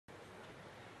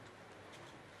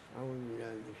أعوذ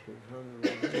بالله من الشيطان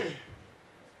الرجيم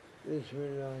بسم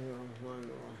الله الرحمن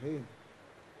الرحيم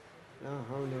لا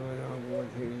حول ولا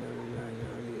قوة إلا بالله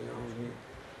العلي العظيم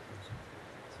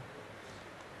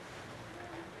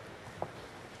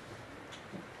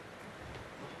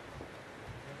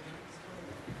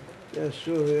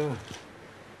يسوع يا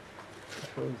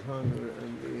سلطان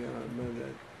الأنبياء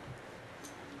مدد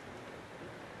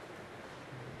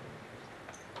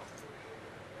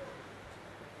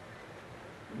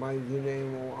by the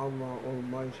name of Allah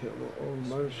Almighty, all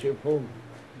merciful,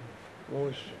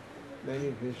 most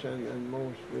beneficent and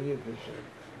most beneficent.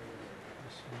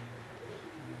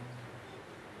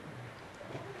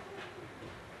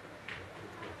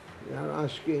 We are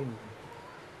asking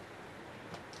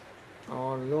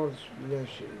our Lord's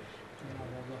blessings.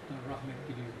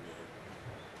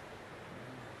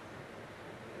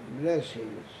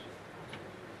 Blessings.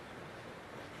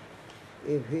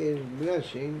 If He is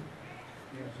blessing,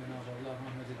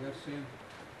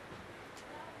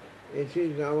 it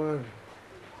is our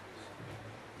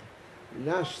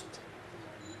last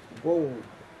goal.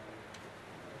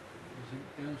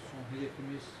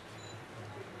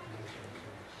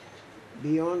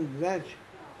 Beyond that,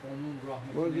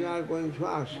 what we are going to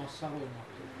ask.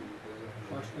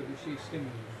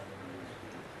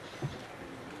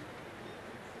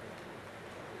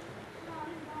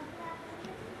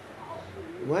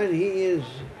 When He is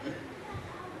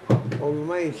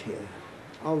Almighty,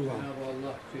 Allah,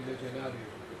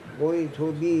 going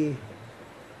to be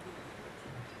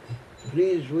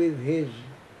pleased with His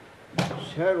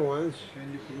servants,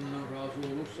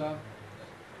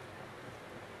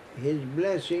 His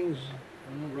blessings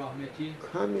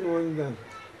coming on them.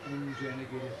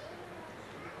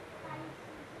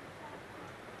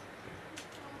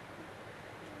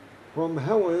 From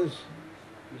heavens,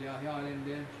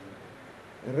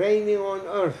 raining on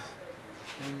earth.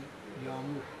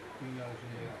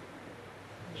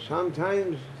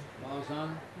 Sometimes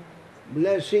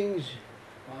blessings,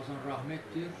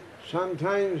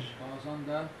 sometimes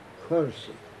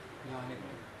cursing.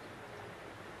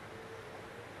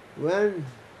 When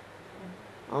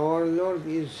our Lord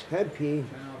is happy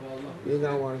with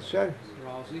ourselves,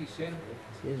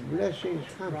 His blessings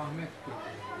come.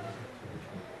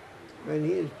 When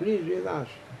He is pleased with us,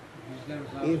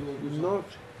 if not,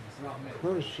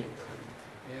 cursing.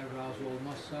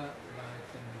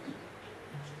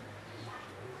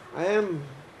 I am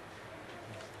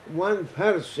one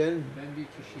person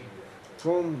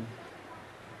from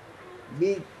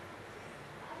big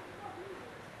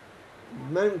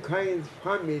mankind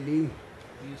family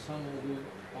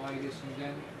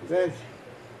that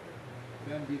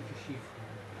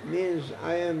means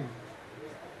I am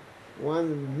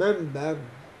one member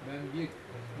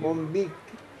from big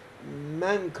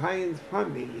mankind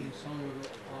family.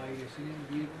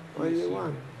 Only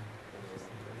one.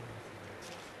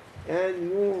 And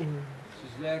you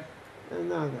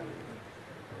another.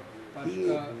 He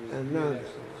another.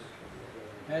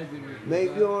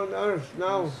 Maybe on earth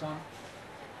now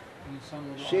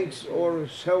 6 or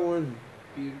 7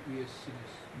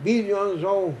 billions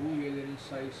of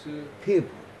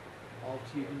people.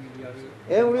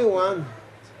 Everyone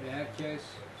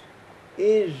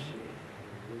is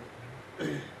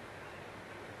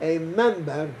a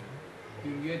member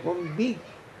from big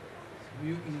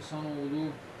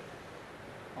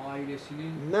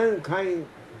mankind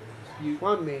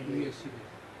family.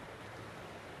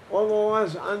 All of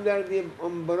us under the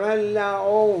umbrella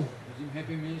of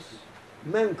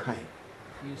mankind.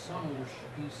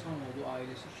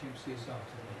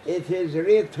 It is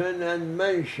written and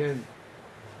mentioned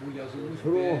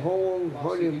through whole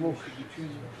holy books.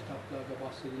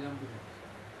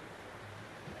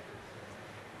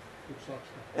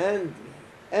 And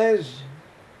as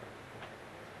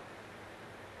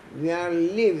we are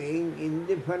living in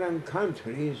different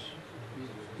countries,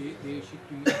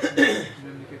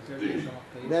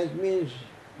 that means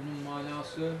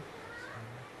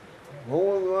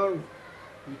whole world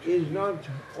is not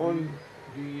on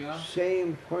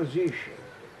same position.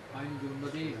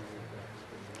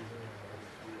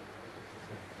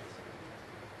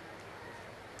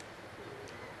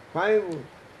 5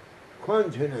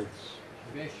 continents.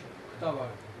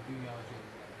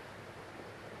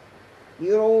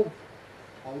 Europe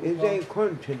is a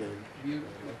continent.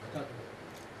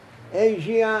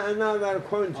 Asia another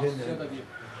continent.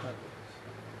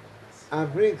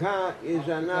 Africa is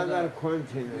another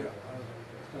continent.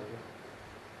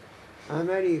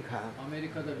 America,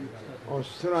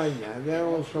 Australia, they are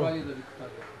also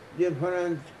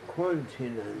different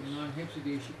continents.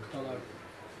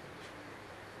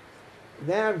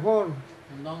 Therefore,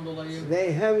 Bundan dolayı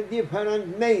they have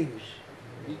different names.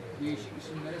 değişik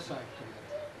isimlere sahiptir.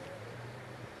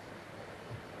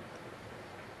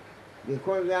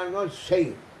 Because they are not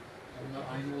same. Bunlar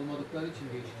aynı olmadıkları için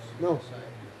değişik No. isimlere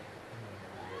sahiptir.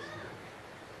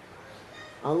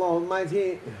 Allah Almighty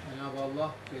Cenab-ı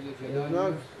Allah Celle is Celaluhu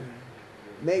not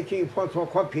making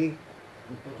photocopy,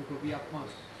 fotokopi yapmaz.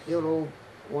 euro,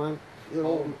 one, euro,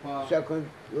 Avrupa, second,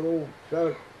 euro,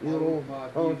 third, euro, Avrupa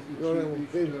fourth, 1, euro, 2, 3,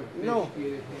 fifth. 4, 5 No,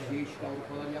 diye değişik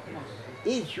Avrupalar yapmaz.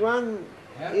 each one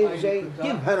Her is a ayrı kıta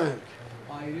different.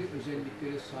 ayrı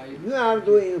özelliklere sahip. You are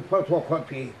doing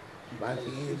photocopy, but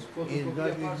Siz he is fotokopi not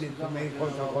yaparsınız easy to ama make Cenab-ı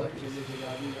Allah photocopy. Celle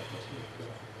Celaluhu yapmasını istiyor.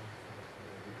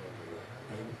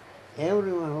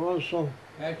 Everyone also,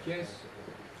 Herkes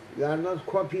you are not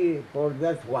copy for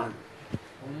that one.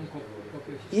 onun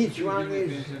kopyası Each one birbirine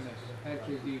is benzemez.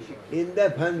 Herkes değişik.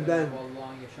 Independent Cenab-ı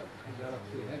Allah'ın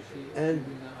yarattığı her şey and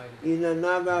birbirinden ayrı. in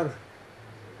another Ve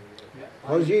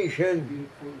ayrı position. bir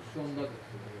pozisyondadır.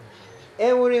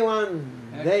 Everyone,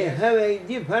 they have a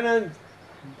different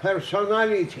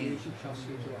personality. Değişik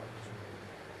şahsiyeti var.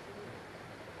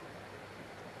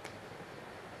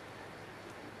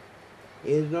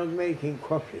 He is not making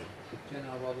copy.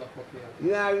 Cenab-ı Allah kopya yapar.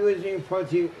 You are using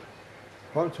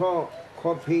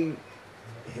photocopy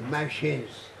machines.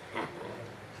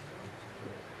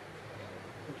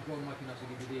 Fotokopi makinesi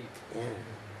gibi değil.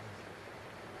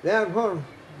 Therefore,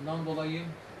 Bundan dolayı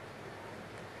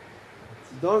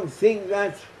don't think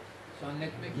that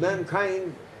zannetmek ki mankind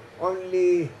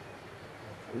only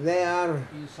they are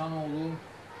insanoğlu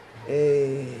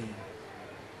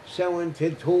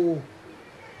 72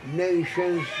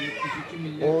 nations 72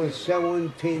 millet or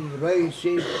 17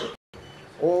 races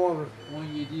or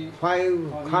 17 5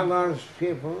 colors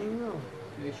people. No.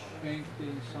 5 renkte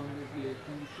insanlar diye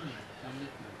düşünün.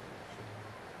 Zannetmeyin.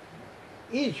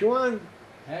 Each one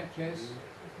Herkes,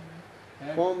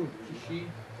 her From kişi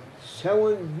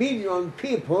 7 billion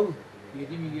people,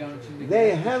 7 milyar içindeki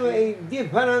they her have kişi a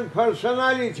different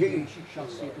personality. değişik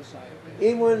şahsiyete sahip.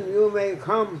 Even you may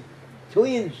come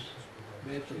twins,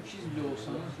 Belki ikiz bile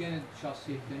olsanız gene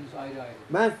şahsiyetleriniz ayrı ayrı.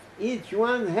 but each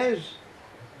one has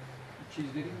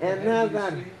İkizlerin her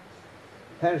another birisi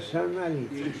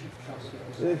personality. değişik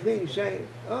şahsiyete You sahip. think, say,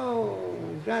 oh,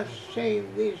 just same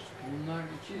this. Bunlar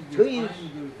ikizdir, Twins.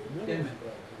 aynıdır deme.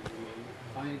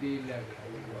 Aynı değiller.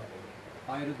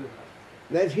 Ayrıdır.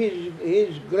 That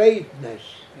his greatness.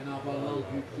 Cenab-ı Allah'ın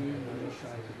büyüklüğünün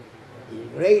işaretidir.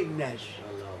 Greatness.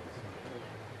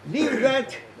 Leave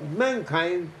that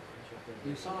mankind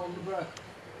İnsanoğlunu bırak.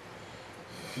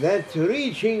 that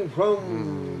reaching from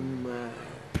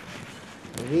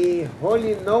the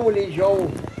holy knowledge of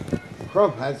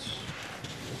prophets,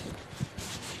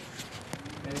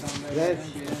 Peygamberlerden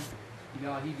gelen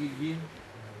ilahi bilgi,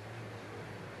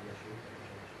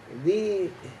 the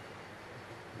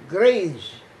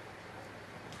grains,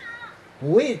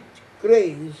 wheat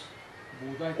grains,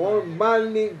 buğday or tanesi,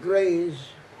 barley grains,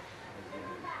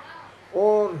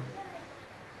 or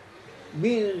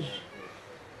beans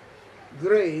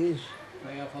grains,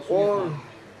 veya fasulye or tanesi,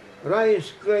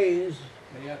 rice grains,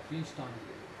 veya pirinç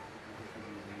tanesi.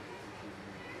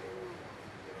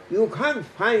 you can't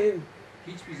find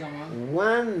Hiçbir zaman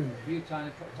one bir tane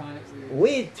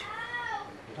wheat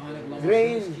bulamazsınız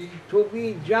grain ki to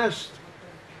be just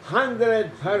 100%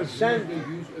 %100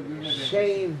 öbürüne benzesin.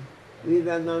 same with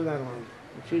another one.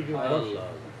 It is impossible.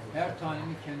 Her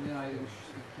tanenin kendine ayrı bir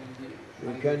kendi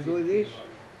You ayrı can bir do şey. this.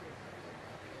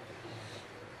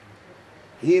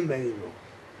 He may know.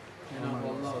 Cenab-ı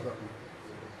Allah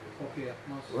kopya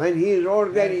yapmaz. When he is Her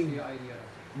ordering, şeyi ayrı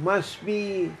yaratır. must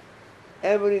be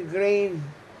every grain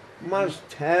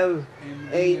must have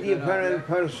a Emriyle different beraber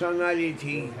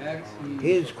personality. her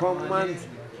His tane command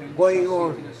kendi going on.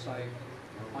 şahsiyetine sahip.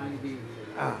 Aynı değil.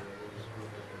 Ah.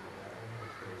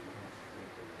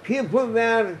 People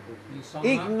were İnsanlar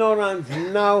ignorant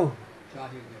now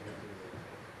cahildir.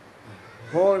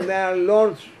 for their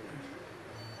Lord's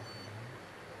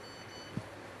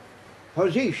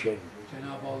position,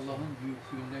 Cenab-ı Allah'ın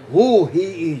büyüklüğünden who he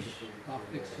is.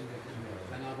 gafletsindedir.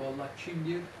 Cenab-ı Allah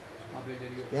kimdir?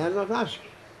 Haberleri yok. They are not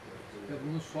asking. Ve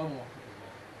bunu sorma.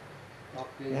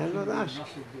 Rabbi Yani kimdir, aşk.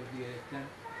 nasıldır diyerekten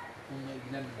onunla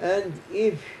ilgilenmiyor. And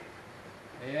if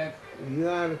Eğer you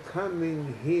are coming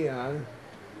here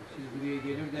siz buraya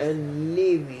gelir de and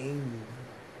living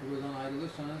buradan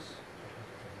ayrılırsanız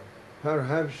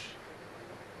perhaps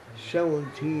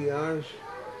 70 years,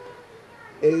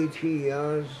 80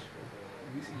 years,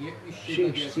 70 yılda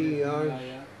 60 gelseniz years,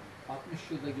 dünyaya,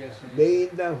 60 yılda gelseniz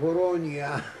being the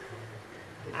Huronia,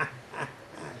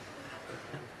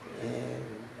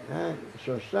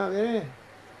 sos sta bene?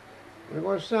 ¿Me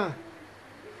gusta?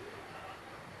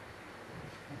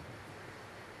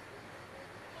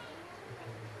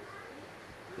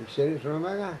 ¿Quieres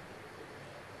Romega?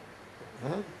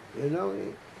 Huh? You know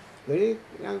Greek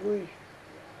language?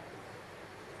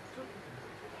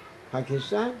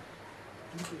 Pakistan?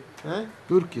 Huh?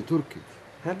 Turkey.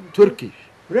 Huh? Turkish.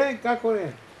 Re, kako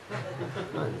re?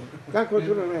 Kako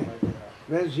tu re?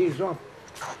 Re zizo.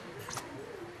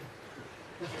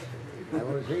 I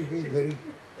was thinking Greek.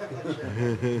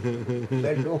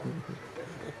 Bello.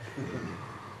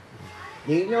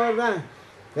 Değil orada.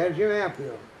 Tercüme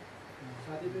yapıyor.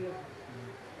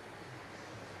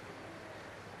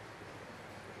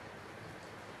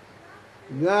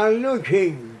 You are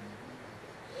looking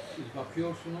Siz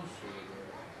bakıyorsunuz,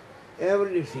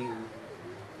 everything.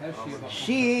 her şeye bakmak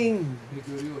Seeing, ve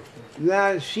görüyorsunuz. you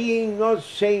are seeing not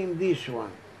same this one.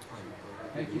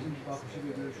 Herkesin bakışı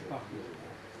ve görüşü farklı.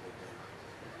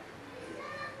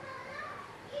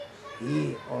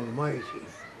 He Almighty.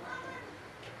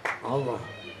 Allah.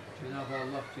 Cenab-ı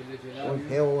Allah Celle O Celaluhu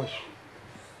Teos.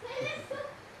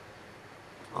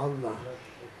 Allah.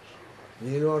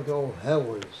 The Lord of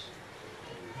heavens.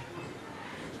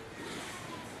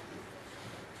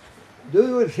 Do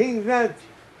you think that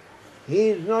He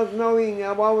is not knowing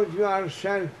about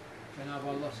yourself? Cenab-ı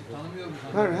Allah sizi tanımıyor mu?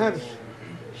 Perhaps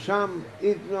some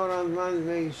ignorant ones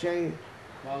may say,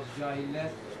 Bazı cahiller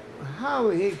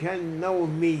how He can know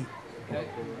me?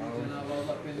 Cenab-ı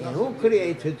Allah beni Who nasıl bilir?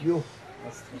 created you?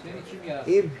 Seni kim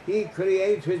yarattı? If He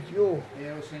created you,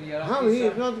 Eğer o seni how He is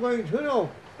yarattıysa not going to know?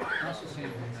 nasıl seni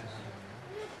bilmez?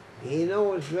 He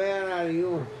knows where are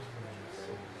you.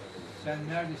 Sen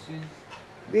neredesin?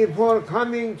 Before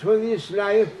coming to this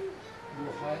life,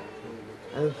 Bu hay,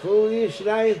 and through this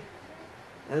life,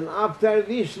 and after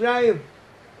this life,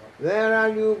 where are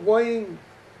you going?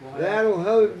 bu Where hayat you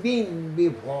have been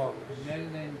before?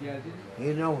 nereden geldin?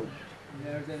 He knows.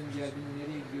 Nereden geldin?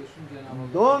 Nereye gidiyorsun Cenab-ı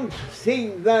Allah? Don't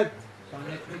think that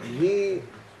Zannetme ki the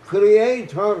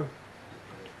Creator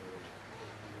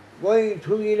going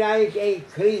to be like a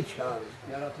creature.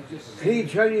 yaratıcı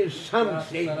Creature is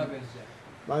something, yaratıklara benzer.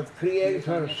 but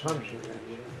Creator something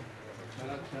else.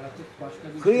 Yaratık başka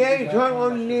bir şey, Creator yaratan başka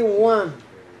only bir şey. one,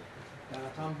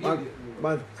 Yaratan but, birdir.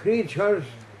 but creatures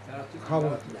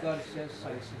Yaratıklar ise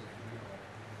sayısız.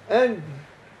 and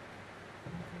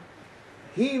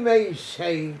He may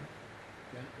say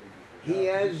He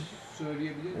has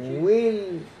Söyleyebilir ki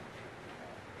will,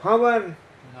 power,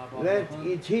 Cenab-ı that Allah'ın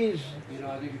it is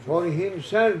irade gücü for var.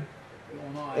 Himself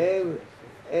Ona ait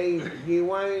a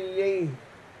divinely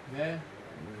ve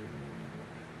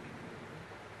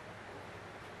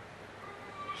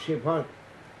sıfat,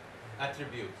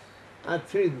 Attributes.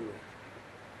 attribute.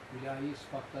 ilahi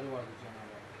sıfatları vardır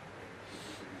Cenab-ı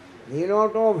Allah. The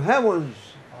Lord of heavens,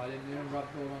 Alemlerin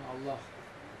Rabbi olan Allah,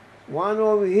 one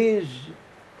of His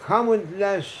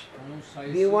countless onun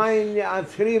sayısız divine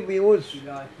attributes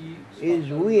ilahi is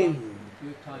sıfatlarından will.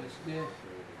 bir tanesi de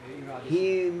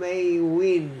iradesi. He may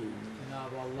will.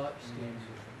 Cenab-ı Allah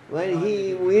isteyebilir. When İrade He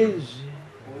edebilir. wills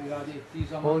O irade ettiği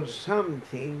zaman for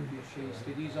something bir şey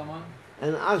istediği zaman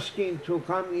and asking to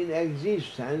come in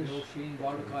existence, ve o şeyin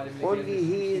varlık haline only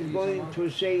gelmesini He is istediği going zaman to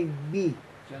say be,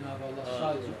 Cenab-ı Allah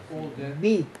sadece ol der,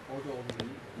 be, o da olur.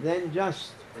 then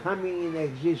just coming in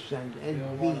existence Ve and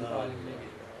o varlık be. haline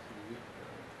gelir.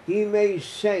 He may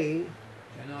say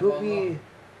Cenab-ı to Allah be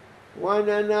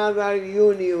one another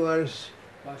universe,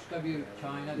 başka bir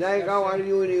kainat like our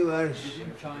isterse, universe, bizim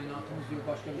kainatımız gibi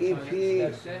başka bir If kainat he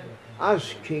isterse,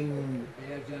 asking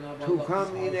eğer Cenab-ı to Allah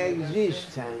come in arzu ederse,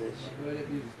 existence, böyle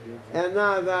bir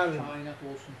another kainat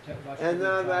olsun, başka bir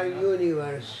another kainat.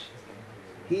 universe,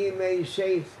 He may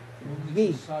say Bunun be,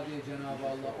 için sadece Cenab-ı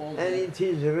Allah ol and der. it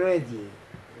is ready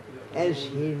Ve o as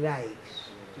olur. He likes.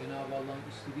 Cenab-ı Allah'ın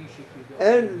istediği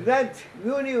şekilde And olur. that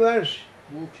universe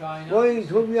Bu kainat going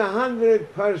to be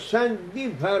 100%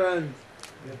 different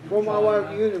ve bu from our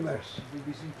kainat, universe.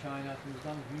 bu bizim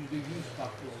kainatımızdan %100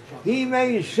 farklı olacak. He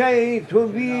may say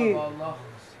to be Cenab-ı Allah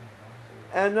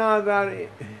another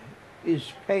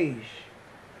space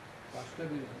başka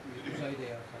bir uzayda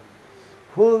yaratar.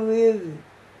 full with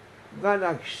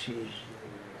galaxies,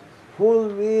 full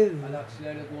with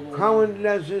Galaksilerle dolu olan,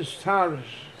 countless stars,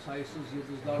 sayısız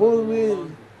yıldızlarla full dolu with olan,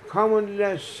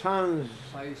 countless suns.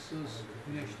 sayısız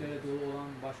güneşlere dolu olan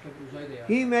başka bir uzayda yaratar.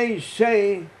 He may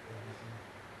say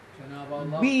Cenab-ı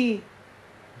Allah be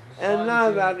sadece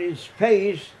another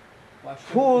space başka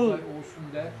bir full uzay olsun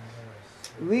der.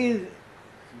 with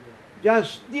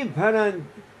just different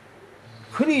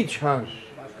creatures.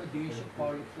 Başka değişik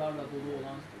varlıklarla dolu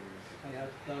olan,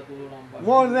 hayatlara dolu olan başka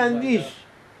More bir than uzayda this,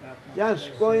 yaratmak just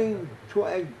isterse going to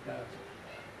yaratır.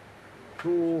 to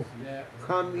ve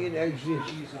come in existence.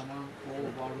 istediği zaman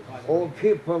o varlık haline All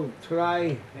gelir. people try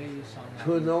Ey insanlar,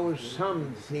 to know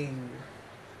something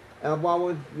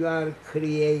about your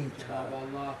Creator. Cenab-ı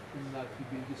Allah hakkındaki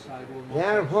bilgi sahibi olmak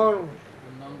Therefore,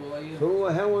 bundan dolayı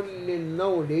through heavenly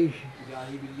knowledge,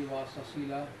 ilahi bilgi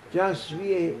vasıtasıyla just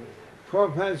we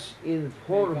prophets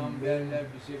inform me peygamberler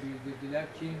bize bildirdiler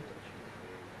ki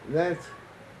that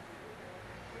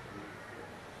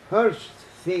first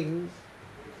thing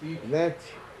ilk, that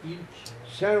ilk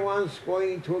servants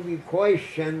going to be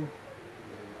questioned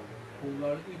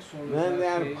kulların ilk when they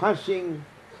sorulacağı are şey passing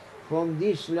from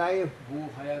this life,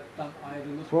 bu hayattan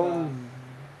ayrılıp from da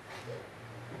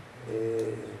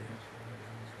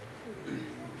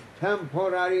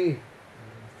temporary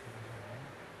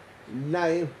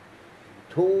life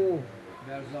to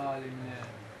berza alemine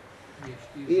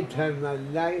geçtiği zaman eternal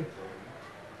life,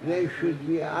 they should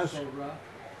be öldükten asked sonra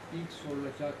ilk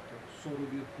sorulacak soru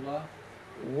bir kula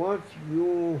what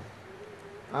you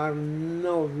are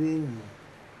knowing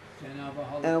Cenab-ı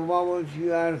Hak about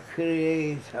your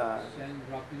Creator, sen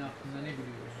Rabbin hakkında ne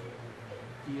biliyorsun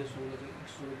diye sorulacak ilk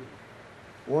soru bu.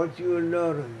 what you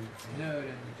learn Ne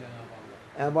öğrendi Cenab-ı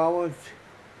Allah? about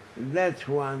that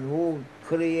one who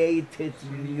created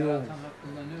Seni you, yaratan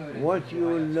hakkında ne öğrendin? what bu you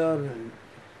hayat? learn.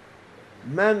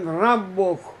 Man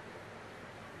Rabbuk,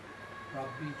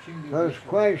 Rabbin kimdir? diye first sordu.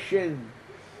 question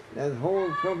that whole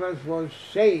prophet was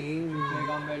saying,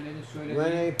 Peygamberlerin when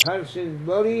söylediği a person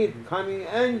buried, coming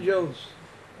angels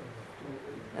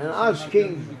and insanlar asking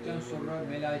gömüldükten sonra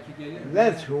melaike gelir mi?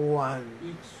 that one,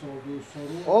 İlk sorduğu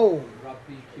soru oh,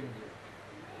 Rabbin kimdir?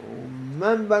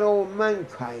 member of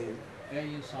mankind,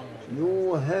 Ey insanlar!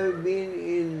 you have been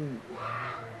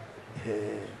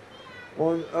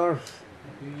on earth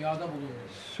Dünyada bulundun.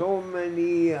 so many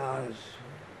years.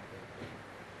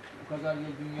 Bu kadar yıl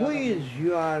Who dünyada is bulundun.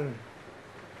 your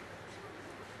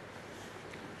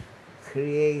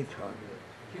creator?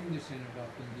 Kimdir senin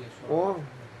Rabbin diye sordu. Or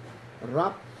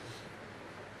Rab,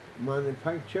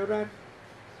 manufacturer?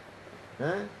 Huh?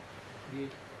 Değil.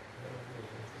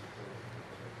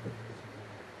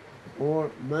 Or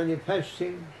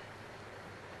manifesting?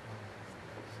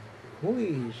 Who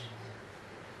is?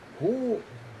 Who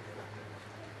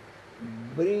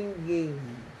bringing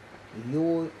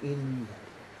you in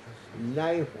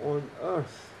life on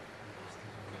earth?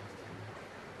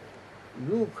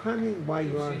 You coming by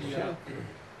Kim seni yourself, yarattı?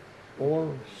 or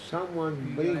someone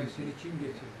Dünyaya brings seni kim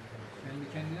getirdi? Kendi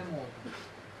kendine mi oldun?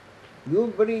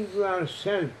 you bring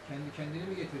yourself Kendi kendine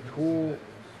mi getirdin?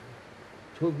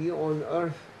 to be on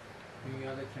earth?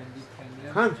 Dünyada kendi kendine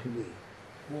mi? Can't be.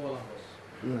 Bu olamaz.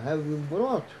 You have been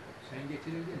brought. Sen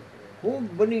getirildin. Who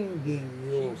bringing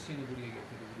Kim you? seni buraya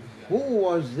getirdi bu dünyaya? Who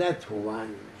was that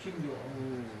one? Kimdi o?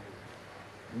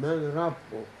 Man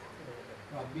Rabbuk.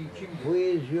 Rabbin kimdi? Who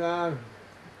is your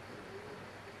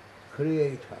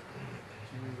creator?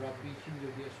 Senin Rabbin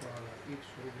kimdir diye sorarlar. İlk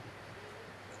soru bu.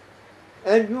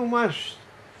 And you must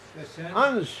Ve sen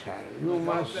answer, you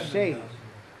cevap must vermen say, lazım.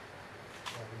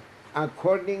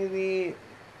 according the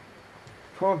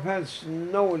prophet's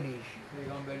knowledge,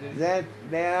 Peygamberlerin that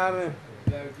they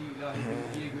verdiği ilahi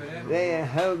bilgiye göre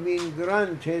have been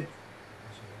granted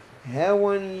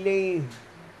heavenly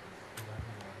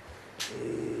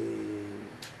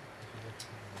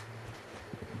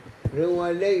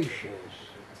revelations.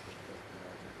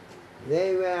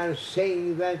 They were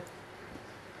saying that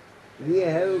we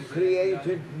have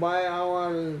created by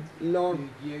our Lord,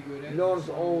 bilgiye göre Lord of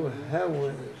insanoğlu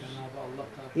heavens. Cenab-ı Allah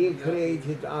He tarafından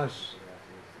created yaratıldı. us.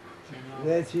 Cenab-ı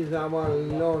That is our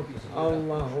Lord,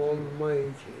 Allah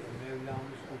Almighty.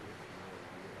 Mevlamız o.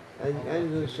 And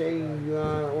angels saying you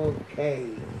are okay. O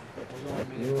zaman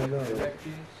You melekler know. dediler ki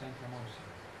sen tamamsın.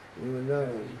 You know,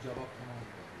 Verdiğin cevap tamam.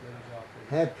 Böyle cevap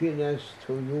verin. happiness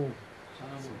to you,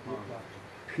 Sana mutluluk var.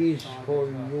 peace for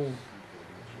you,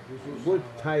 Huzur good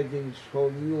sana var. tidings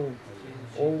for you,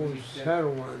 Senin O için iyilikler,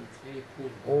 servant, ey kul.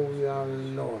 O your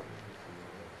Lord.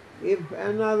 If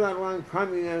another one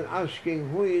coming and asking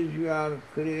who is your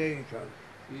creator,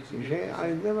 Birisi you say, gelirse, I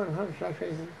never heard such a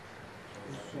thing.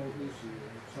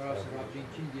 sorarsa Rabbin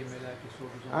kim diye meleke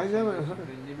sorduğu zaman I sen never dersin, heard.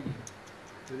 ben ne bileyim.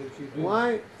 Böyle bir şey duymadım.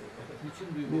 Why? Niçin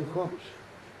duymadım?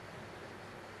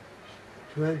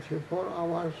 Because 24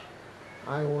 hours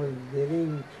I was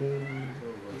drinking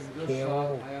 24 Keo.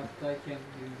 saat hayattayken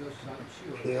 24 saat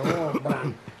içiyor. Keo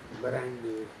brandy.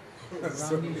 Brandy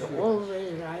içiyor.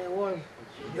 Always I was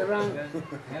drunk. Ben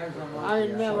her zaman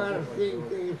I never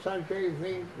thinking such a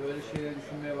thing. böyle şeyler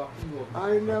düşünmeye vaktim yok.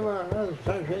 I never had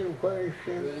such a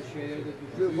question. Böyle şeyleri de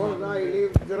Because I düşünmedim.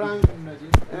 lived drunk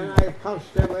Düşünmedim. and I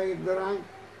passed away drunk.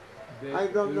 Ve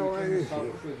I don't know ölürken anything. sarhoş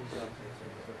öldüm zaten.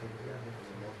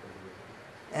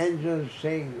 angels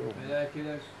saying,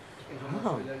 Melekeler o zaman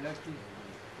How? söylerler ki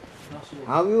nasıl olur?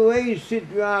 have you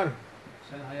wasted your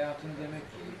Sen hayatını demek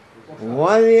ki boşa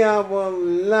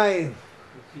valuable life?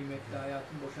 bu kıymetli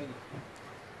hayatın boşa gitti.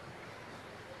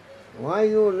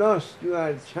 Why you lost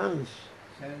your chance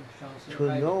Sen şansını to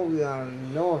kaybettin. know your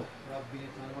Lord? Rabbini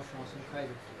tanıma şansını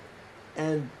kaybettin.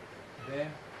 And Ve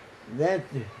that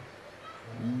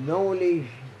knowledge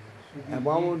bu bilgi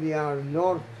about your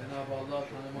Lord Cenab-ı Allah'ı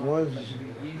tanıma was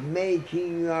bilgi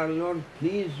making your Lord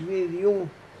pleased with you.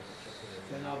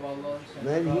 Cenab-ı Allah'ın seni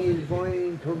When razı he is edecek.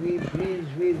 going to be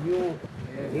pleased with you,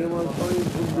 Eğer he was Cenab-ı going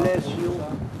to Allah bless razı you. olursa,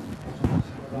 o zaman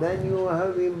seni When rahmet you edecek.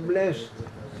 have been blessed,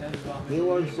 Sen rahmet he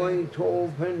was edilirsen going to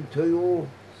open to you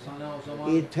sana o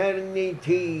zaman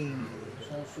eternity,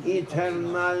 sonsuzluk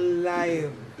eternal life,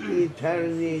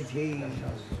 eternity,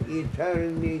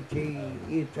 eternity,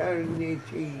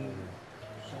 eternity.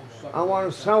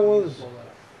 Our souls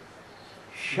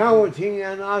shouting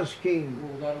and asking,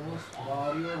 Ruhlarımız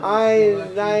bağırıyor. I diyorlar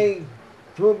ki, like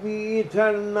to be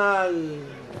eternal.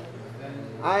 ben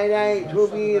I like to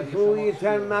be sonsuza kadar through yaşamak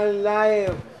istiyorum. eternal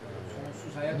life.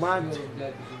 Sonsuz hayat But istiyorum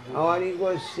der bizim Our ruhumuz.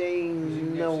 ego is Bizim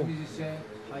saying no, nefsimiz ise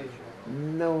hayır,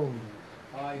 no,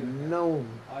 hayır der, no.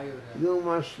 hayır der. You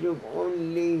must look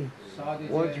only what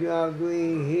Sadece you are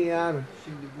doing here.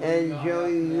 şimdi bu dünya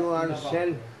Enjoy hayatında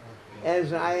yourself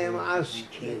as I am ve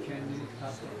asking. kendini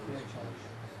tatmin etmeye çalış.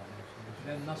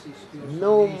 Ben nasıl istiyorsam,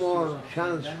 No ne more istiyorsam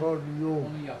chance senden for you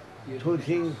onu yap diye to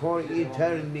think for Devamlı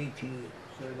eternity.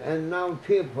 söyler. And now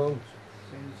people,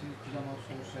 Senin için hiçbir zaman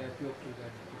sonsuz hayat yoktur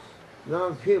derdik biz.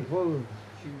 now people,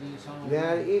 Şimdi insan they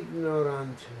are oldu,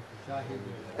 ignorant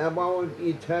cahildir. about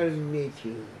eternity.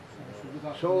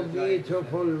 Sonsuzluk So hakkında cahildir.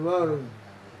 beautiful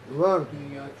word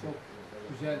Dünya çok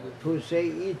güzeldir. to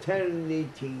say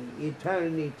eternity,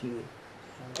 eternity.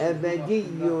 Sonsuzluk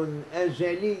Ebediyyun,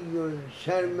 ezeliyyun,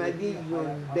 sermediyyun,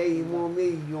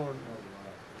 deymumiyyun.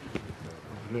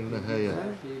 للنهاية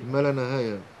ما لا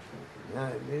نهاية.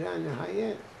 Yani bila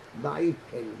nihayet zayıf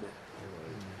kelime.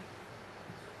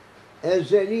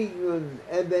 Ezeliyyun,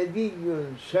 ebediyyun,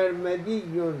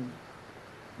 sermediyyun,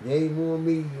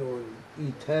 deymumiyyun.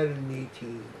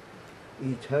 Eternity,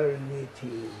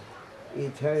 eternity,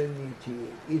 eternity,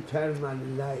 eternal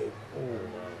life.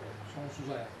 Sonsuz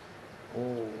hayat.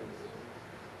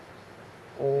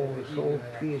 So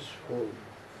peaceful,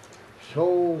 so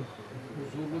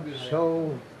Huzurlu bir hayat. so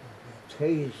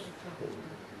tasteful,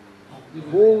 Tatlı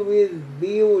bir full hayat. with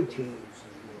beauty,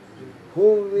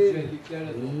 full with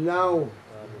Güzelliklerle dolu. love,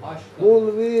 Aşkla full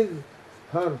dolu. with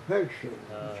perfection,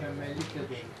 Mükemmellikle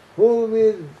dolu. full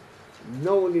with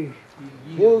knowledge,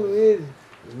 Bilgiyle full dolu. with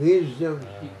wisdom,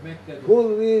 Hikmetle dolu. full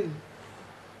with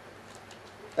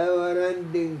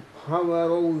ever-ending power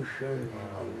ocean.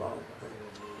 Allah.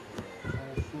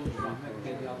 Sonsuz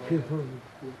rahmetle Allah'a. People,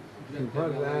 Kudretle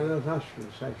people they are Allah'a. not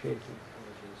asking such a thing.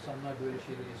 İnsanlar böyle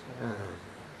şeyleri istemez.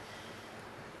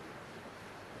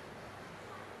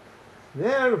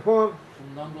 Therefore,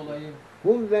 Bundan dolayı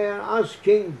whom they are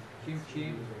asking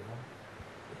kim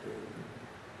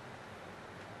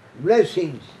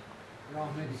blessings,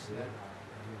 rahmet ister.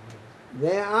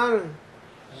 they are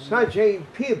such a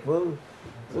people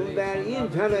whom they are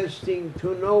interesting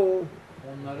to know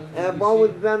Onların about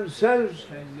ilgisi, themselves,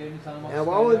 kendilerini tanımak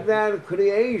about isterler. their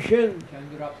creation,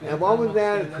 Kendi Rablerini about tanımak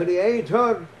their isterler.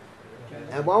 Creator,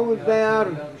 Kendi about yarattığı their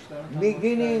yaratılışlarını tanımak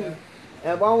beginning,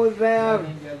 isterler. about their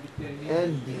Nereden geldiklerini,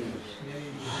 endings.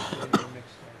 nereye gideceklerini bilmek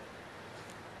isterler.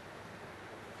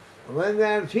 When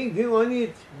they are thinking on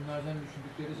it, Bunlardan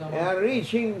düşündükleri they are zaman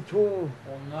reaching to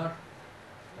onlar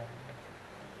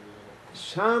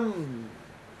some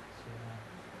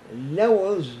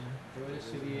levels böyle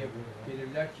seviyeye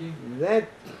gelirler ki that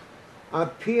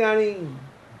appearing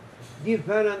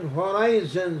different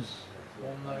horizons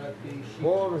onlara değişik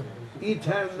for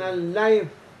eternal life,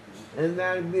 and they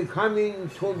are becoming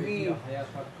to be ebedi hayat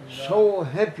hakkında so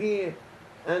happy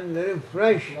and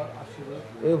refreshed, ufuklar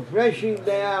açılır. refreshing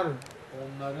their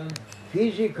Onların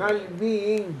physical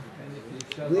being kendi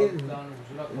fiziksel with varlıklarını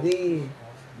huzura the kavuşturur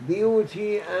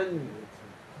beauty and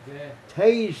ve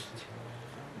taste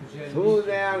through güzellik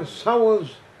their souls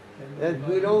that kendi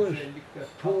belongs ruhlarının güzellikle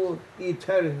tat to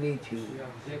eternity. duyar,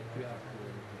 zevk duyar.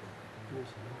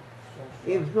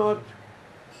 Bu If sonsuz not,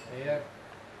 eğer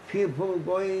people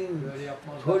going böyle to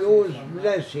yapmazlarsa lose insanlar,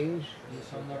 blessings,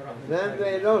 insanlar rahmeti when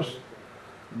they kaybettikleri- lost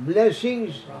blessings,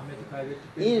 rahmeti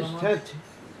kaybettikleri zaman instead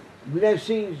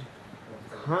blessings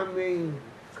coming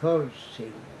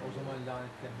cursing. o zaman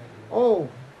lanetlenmek. Oh,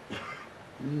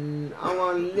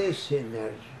 our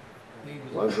listeners, Neydi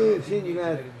what zaman? do you think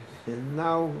that Dinleyicilerimiz.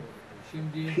 now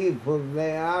Şimdi people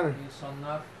they are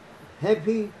insanlar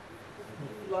happy?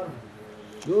 Mutlular mı?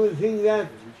 Do you think that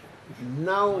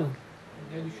now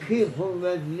Ne düşünüyorsun? people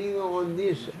that live on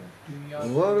this Dünya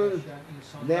world,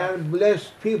 yaşayan they are insanlar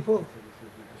blessed people?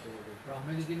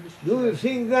 rahmet edilmiş Do you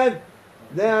kişiler. think that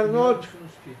they are Biliyor not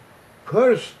musunuz ki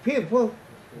cursed people?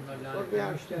 bunlar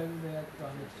lanetlenmişler veya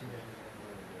rahmet içinde.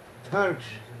 Turks,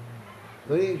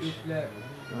 Greeks, Türkler,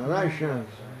 Russians,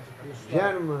 Ruslar,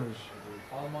 Germans,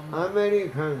 Almanlar,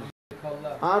 Americans,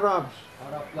 Amerikalılar, Arabs,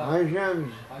 Araplar,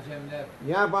 Ajems, Acemler,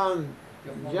 Japan,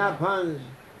 Japonlar, Japans,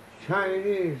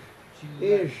 Chinese,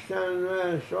 Çinliler, East and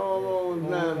West, all Doğu of ve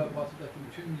them Batı'daki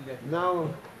bütün milletler now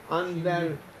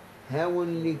under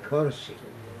heavenly cursing.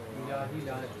 ilahi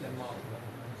lanetlenme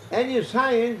altında. Any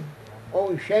sign,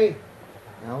 oh Sheikh,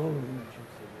 no,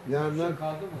 you are Bir şey not,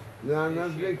 kaldı mı? you are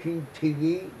not Şey, watching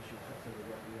TV.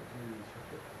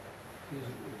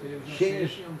 televizyon Şey-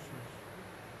 seyretmiyor musunuz?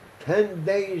 10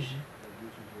 days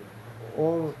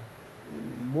or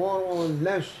more or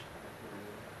less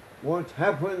what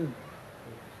happened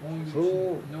 10 gün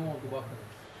Through- içinde ne oldu bakın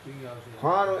dünya üzerinde.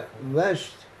 far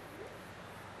west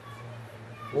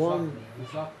on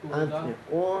Uzak and doğuda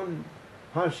on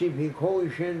Pacific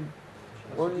Ocean,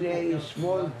 only a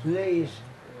small place,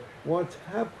 what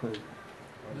happened?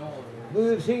 ne oldu? Do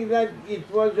you think that it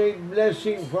was a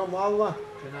blessing from Allah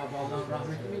Cenab-ı Allah'ın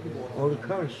rahmeti miydi bu? or olay?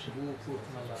 curse? Bu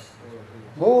fırtınalar.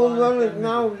 Bu Whole world lanetlenme,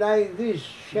 now like this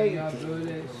dünya shaking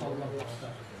böyle sallanmakta,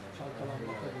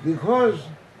 çalkalanmakta. because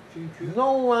Çünkü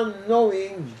no one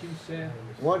knowing kimse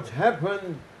what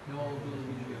happened ne olduğunu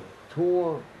bilmiyor.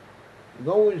 to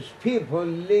those people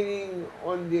living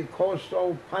on the coast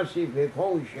of Pacific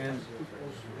Ocean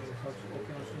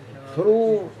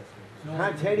through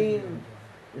Catherine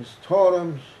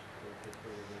storms,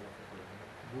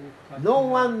 no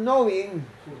one knowing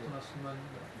Fırtınasından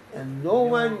and no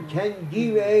one can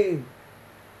give a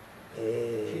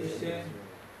kimse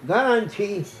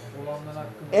guarantee olanlar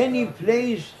hakkında any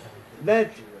place that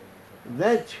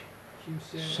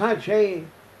kimse such a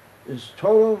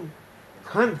storm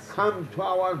can't come to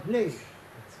our place.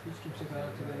 hiç kimse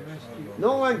garanti veremez ki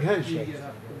No one can bir say. yer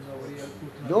hakkında oraya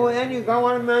fırtına No gelecek. any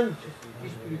government,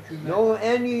 Hiçbir hükümet no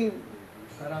any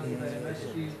garanti veremez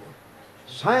ki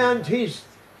scientist,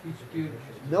 hiçbir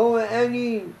no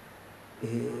any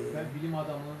bilim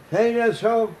adamı,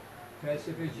 philosopher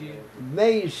felsefeci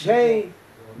may say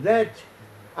that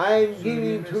I am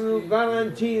giving to you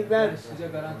guarantee ben that size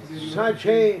garanti veriyorum such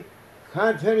ki a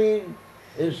Catherine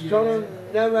storm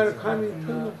never coming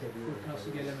to hakkında you. fırtınası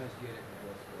gelemez diyerek.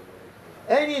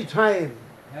 Anytime,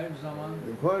 Her zaman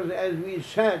because as we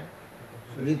said,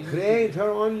 the söylediğimiz gibi Creator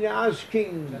only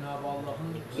asking, Cenab-ı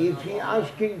Allah'ın if He Cenab-ı Allah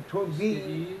asking to be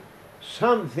istediği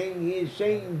something, He is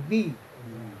saying be.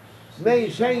 May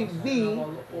say Cenab-ı be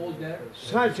Allah ol der.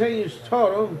 such a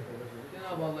storm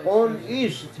Cenab-ı Allah on isterse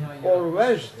east fırtınayı or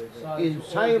west, sadece in ol der,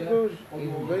 Cyprus, o da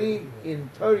in olur. Greek, in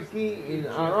Turkey, in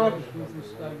Arab,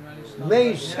 Kıbrıs'ta, Yunanistan'da, may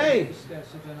nerede say,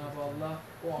 isterse Cenab-ı Allah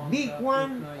o anda big one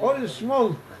fırtınayı or small,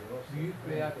 büyük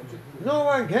veya küçük no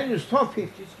one can stop it.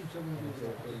 hiç kimse bunu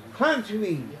durduramaz. Can't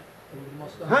we?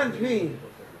 Durdurması da Can't we?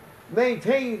 May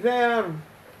take their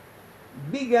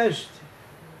biggest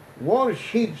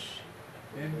warships,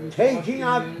 en büyük taking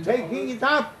savaş up, gemilerini taking alır, it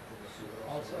up,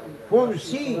 alsa- from alsalar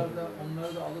sea, da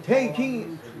onları da alıp taking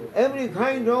havalandırır, uçurur. every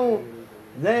kind of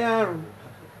their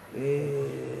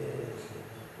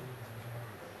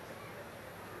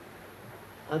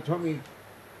atomic,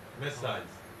 Missiles.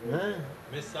 huh?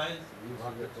 Missiles.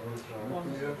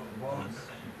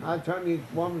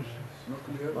 Atomic bombs,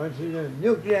 what is it?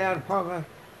 Nuclear power.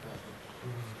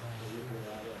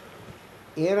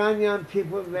 Iranian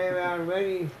people, they were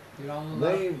very, İranlılar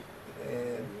very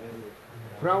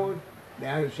proud. They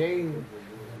are saying,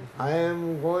 I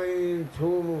am going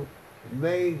to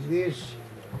make this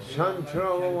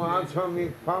central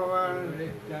atomic power.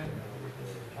 börekten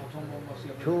atom bombası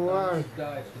Şu var. yapacaklarını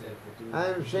iddia ettiler.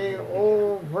 I am saying,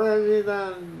 oh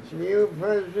President, new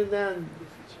President,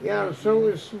 you are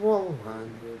so small one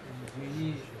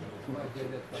Yeni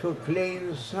devlet to başkanı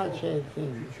claim such a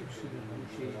thing. küçüksünüz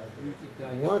bu şeyi büyük iddia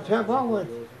What yapıyor. about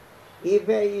if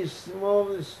a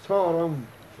small storm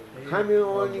coming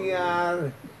on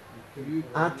your Büyük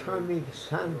atomic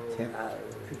central?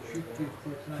 küçük bir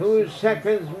fırtına 2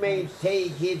 seconds may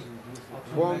take it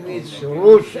from its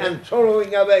roots and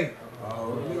throwing away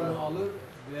onu alır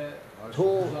ve to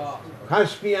uzağa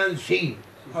Caspian Sea.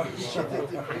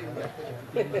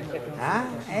 Ha?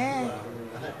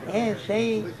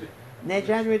 Say,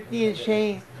 Necamettin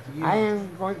say, I am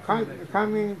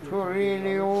coming to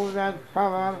really hold that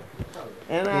power,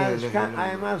 and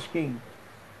I am asking,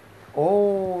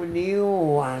 oh, new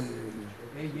one,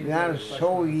 We are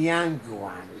so young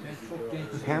one.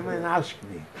 Come and ask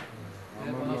me.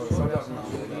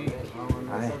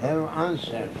 I have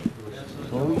answered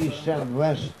to east and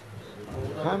west.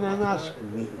 Come and ask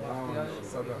me.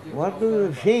 What do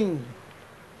you think?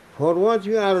 For what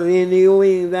you are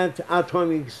renewing that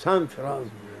atomic central?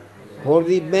 For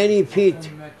the benefit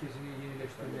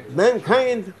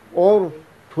mankind or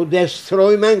to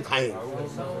destroy mankind?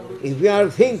 If you are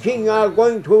thinking you are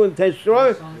going to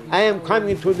destroy, I am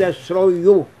coming to destroy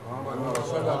you.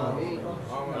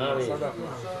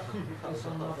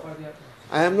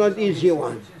 I am not easy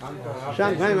one.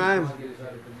 Sometimes I am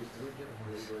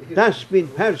dustbin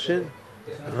person,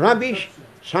 rubbish,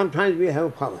 sometimes we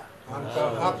have power.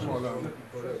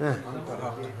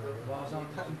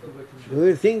 Do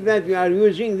you think that we are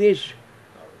using this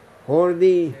for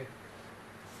the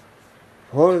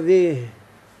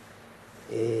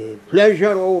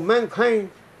pleasure of mankind,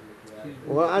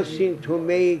 or asking to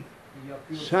make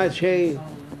such a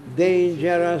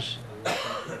dangerous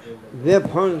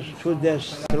weapons to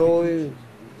destroy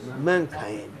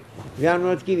mankind? We are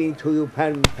not giving to you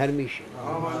permission.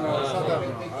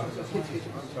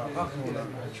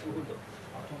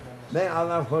 May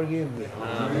Allah forgive me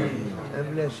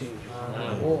and bless you.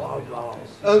 Oh Allah,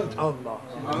 Ant Allah.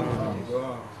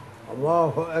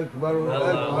 Allahu Akbar,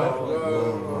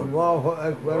 Allahu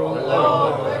Akbar,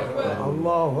 Allahu Akbar,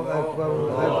 Allahu Akbar.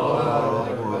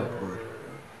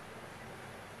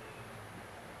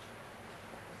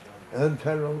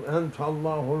 أنت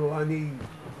الله الغني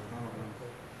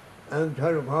أنت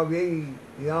القوي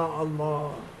يا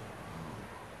الله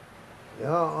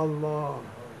يا الله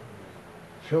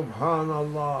سبحان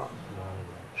الله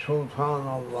سلطان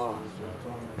الله.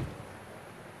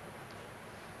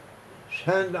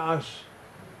 Send us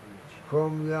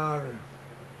from your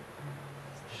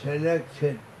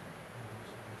selected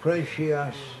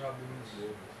precious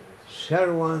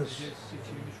servants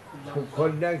to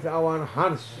collect our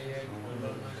hearts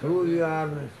through your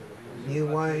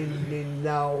divine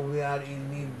love. We are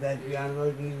in need, that we are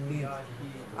not in need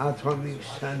atomic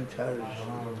centers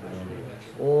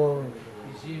or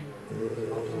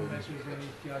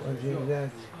what is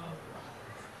that?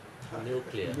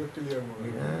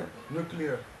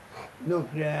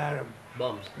 Nuclear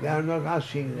bombs. We are not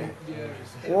asking that.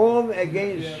 All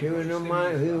against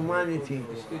humanity.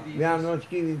 We are not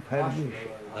giving permission.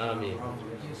 Amen.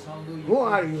 Who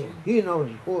are you? He knows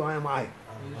who am I.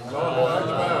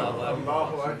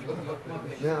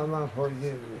 May Allah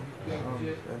forgive me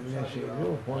and bless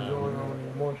you for the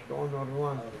most honored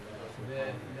one.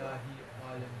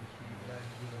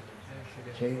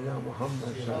 Sayyidina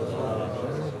Muhammad sallallahu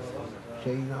alaihi wasallam,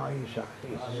 Sayyidina Isa,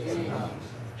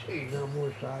 Sayyidina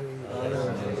Musa,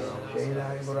 Sayyidina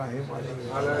Ibrahim alayhi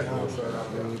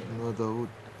salam.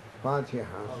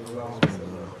 Fatiha.